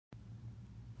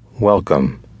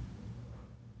Welcome.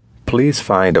 Please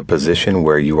find a position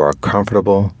where you are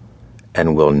comfortable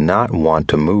and will not want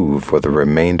to move for the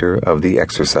remainder of the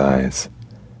exercise.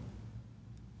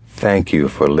 Thank you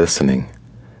for listening.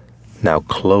 Now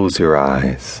close your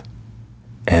eyes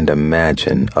and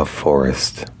imagine a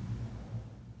forest.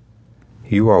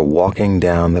 You are walking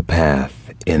down the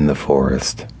path in the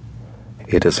forest.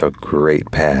 It is a great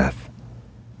path.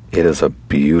 It is a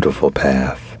beautiful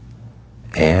path.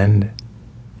 And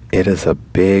it is a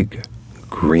big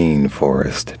green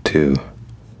forest, too.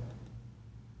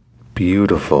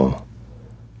 Beautiful,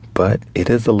 but it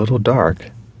is a little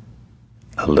dark,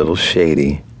 a little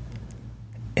shady,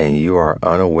 and you are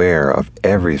unaware of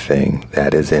everything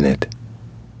that is in it.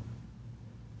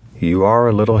 You are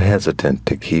a little hesitant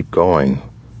to keep going,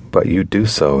 but you do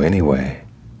so anyway.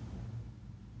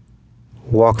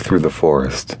 Walk through the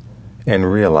forest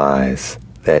and realize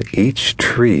that each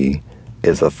tree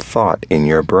is a thought in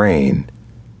your brain,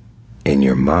 in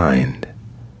your mind.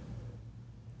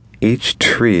 Each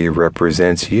tree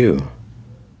represents you.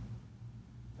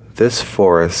 This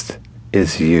forest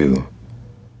is you,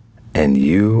 and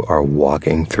you are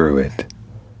walking through it.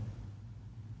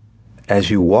 As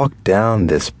you walk down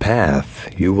this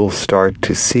path, you will start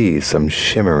to see some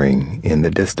shimmering in the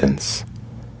distance.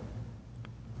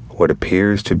 What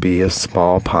appears to be a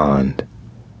small pond.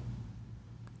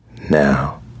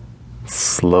 Now,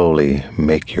 slowly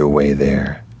make your way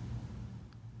there.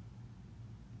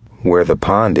 Where the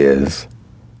pond is,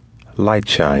 light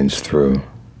shines through.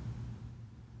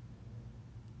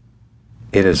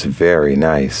 It is very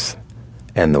nice,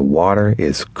 and the water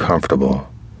is comfortable.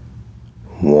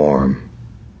 Warm.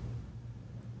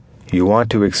 You want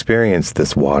to experience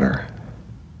this water,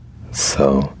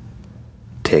 so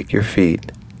take your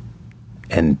feet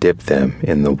and dip them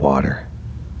in the water.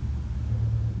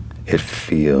 It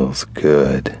feels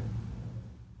good.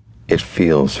 It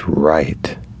feels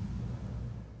right.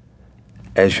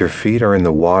 As your feet are in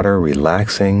the water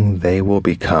relaxing, they will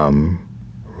become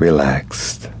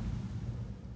relaxed.